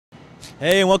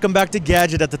Hey, and welcome back to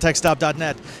Gadget at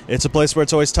thetechstop.net. It's a place where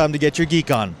it's always time to get your geek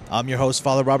on. I'm your host,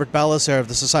 Father Robert Balaser of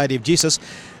the Society of Jesus.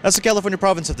 That's the California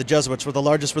province of the Jesuits. We're the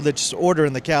largest religious order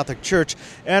in the Catholic Church,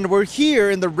 and we're here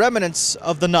in the remnants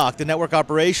of the NOC, the Network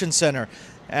Operations Center,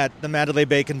 at the Mandalay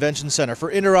Bay Convention Center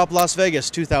for Interop Las Vegas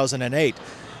 2008.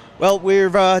 Well, we're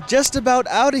just about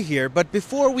out of here, but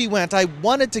before we went, I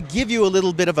wanted to give you a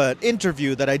little bit of an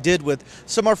interview that I did with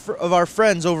some of our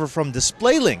friends over from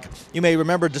DisplayLink. You may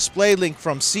remember DisplayLink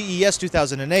from CES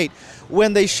 2008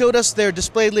 when they showed us their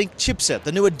DisplayLink chipset,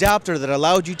 the new adapter that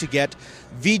allowed you to get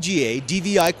VGA,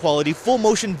 DVI quality, full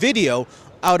motion video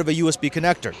out of a USB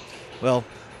connector. Well,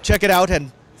 check it out,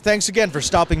 and thanks again for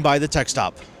stopping by the Tech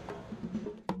Stop.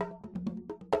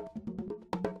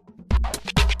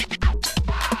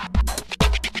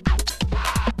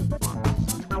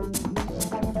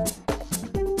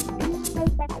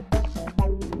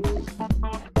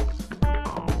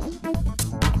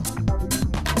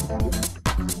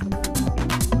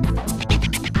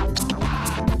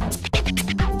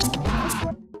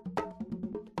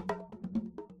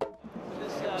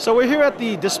 So we're here at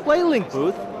the DisplayLink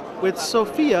booth with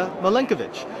Sofia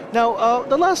Milenkovic. Now,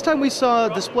 the last time we saw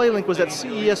DisplayLink was at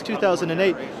CES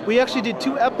 2008. We actually did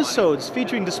 2 episodes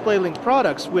featuring DisplayLink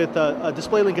products with a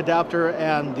DisplayLink adapter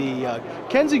and the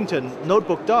Kensington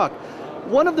notebook dock.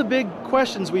 One of the big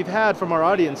questions we've had from our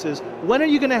audience is, when are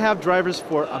you going to have drivers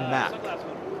for a Mac?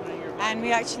 And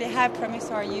we actually have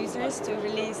promised our users to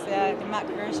release the Mac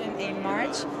version in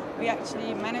March. We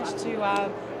actually managed to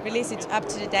release it up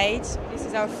to the date. This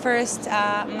is our first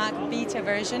Mac beta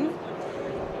version.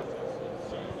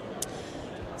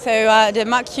 So the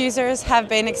Mac users have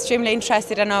been extremely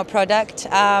interested in our product,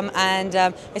 and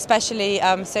especially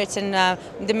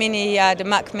the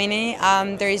Mac Mini.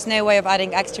 There is no way of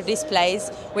adding extra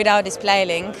displays without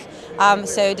DisplayLink.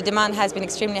 So the demand has been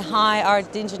extremely high. Our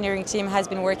engineering team has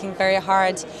been working very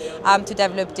hard to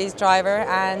develop this driver,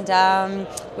 and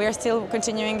we are still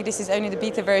continuing. This is only the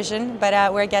beta version,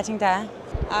 but we're getting there.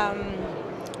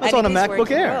 That's on a MacBook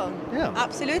Air. Well. Yeah,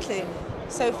 absolutely.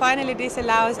 So finally, this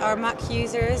allows our Mac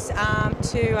users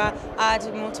to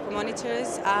add multiple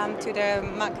monitors to their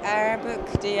Mac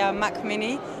Airbook, the Mac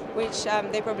Mini, which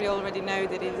they probably already know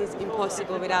that it is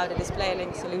impossible without a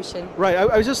DisplayLink solution. Right,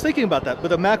 I was just thinking about that.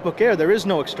 With a MacBook Air, there is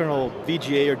no external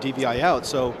VGA or DVI out,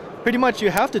 so pretty much you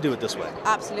have to do it this way.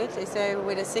 Absolutely. So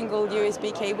with a single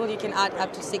USB cable, you can add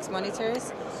up to 6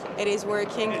 monitors. It is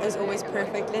working, as always,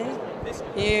 perfectly.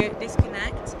 You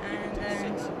disconnect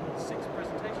and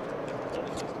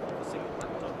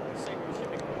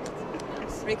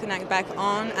reconnect back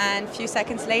on, and a few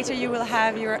seconds later you will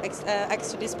have your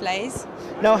extra displays.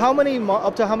 Now,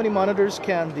 up to how many monitors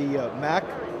can the Mac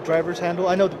drivers handle?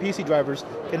 I know the PC drivers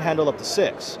can handle up to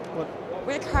 6.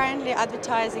 We're currently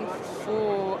advertising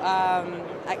for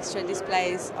extra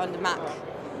displays on the Mac.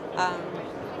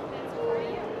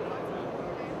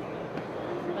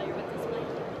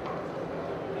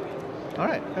 All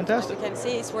right, fantastic. As you can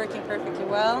see, it's working perfectly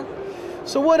well.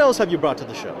 So what else have you brought to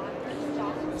the show?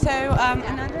 So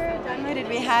another demo that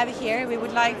we have here, we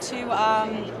would like to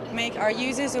make our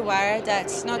users aware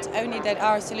that not only that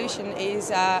our solution is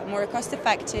more cost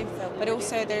effective, but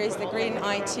also there is the green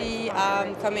IT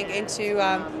coming into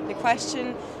the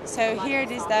question. So here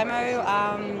this demo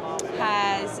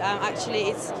has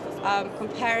it's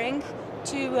comparing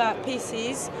 2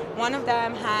 PCs. One of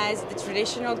them has the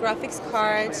traditional graphics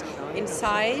card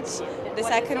inside. The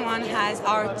second one has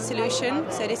our solution.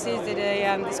 So this is the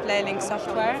DisplayLink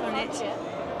software on it.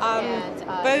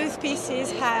 Both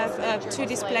PCs have 2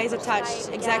 displays attached,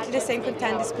 exactly the same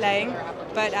content displaying,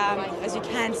 but as you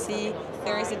can see,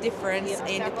 there is a difference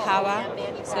in the power.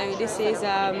 So this is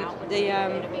the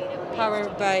power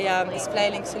by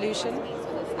DisplayLink solution,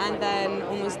 and then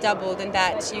almost double than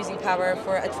that using power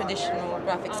for a traditional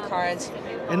graphics card.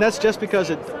 And that's just because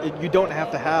you don't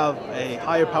have to have a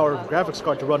higher power graphics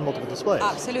card to run multiple displays.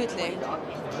 Absolutely.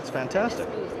 That's fantastic.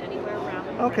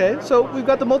 Okay, so we've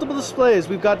got the multiple displays,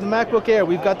 we've got the MacBook Air,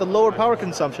 we've got the lower power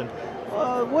consumption.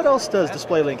 What else does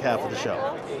DisplayLink have for the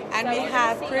show? And we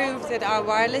have proved that our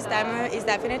wireless demo is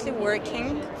definitely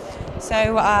working.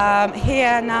 So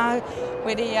here now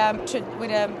with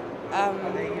a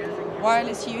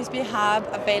wireless USB hub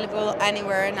available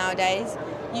anywhere nowadays,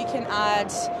 you can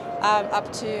add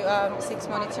up to 6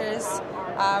 monitors.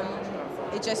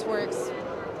 It just works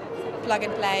plug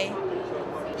and play.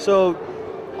 So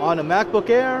on a MacBook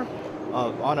Air,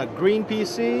 on a green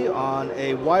PC, on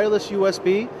a wireless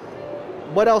USB,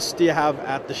 what else do you have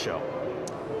at the show?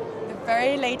 The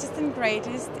very latest and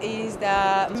greatest is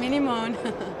the Minimon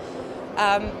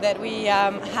that we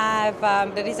have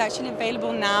that is actually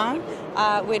available now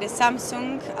with a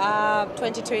Samsung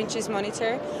 22 inches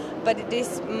monitor. But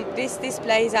this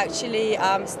display is actually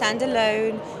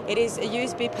standalone. It is a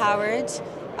USB powered.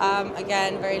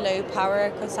 Again, very low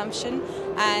power consumption,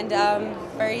 and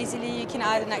very easily you can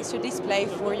add an extra display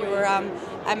for your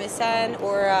MSN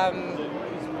or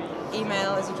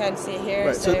email, as you can see here.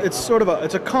 Right. So it's sort of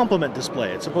a complement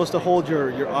display. It's supposed to hold your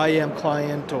IM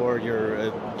client or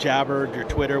your Jabber, your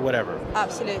Twitter, whatever.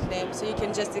 Absolutely. So you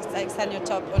can just extend your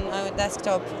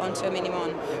desktop onto a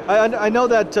mini-mon. I know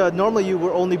that normally you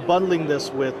were only bundling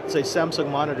this with, say, Samsung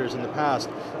monitors in the past.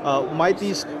 Might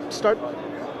these start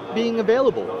being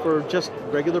available for just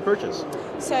regular purchase?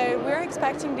 So we're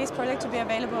expecting this product to be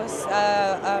available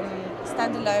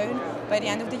standalone by the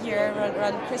end of the year,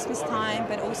 around Christmas time,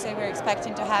 but also we're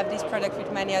expecting to have this product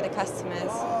with many other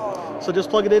customers. So just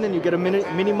plug it in and you get a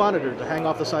mini monitor to hang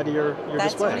off the side of your display.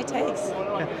 That's all it takes.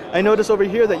 I notice over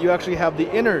here that you actually have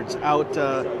the innards out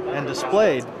and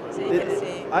displayed. So you can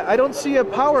see. I don't see a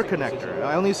power connector.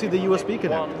 I only see the USB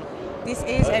connector. This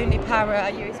is only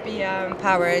USB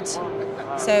powered,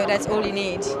 so that's all you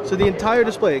need. So the entire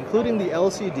display, including the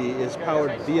LCD, is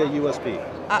powered via USB.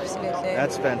 Absolutely.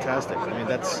 That's fantastic. I mean,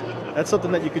 that's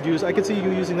something that you could use. I could see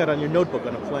you using that on your notebook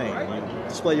on a plane. You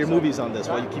display your movies on this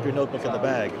while you keep your notebook in the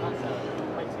bag.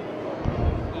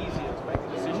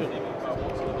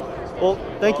 Well,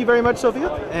 thank you very much,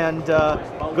 Sophia, and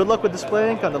good luck with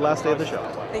DisplayLink on the last day of the show.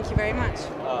 Thank you very much.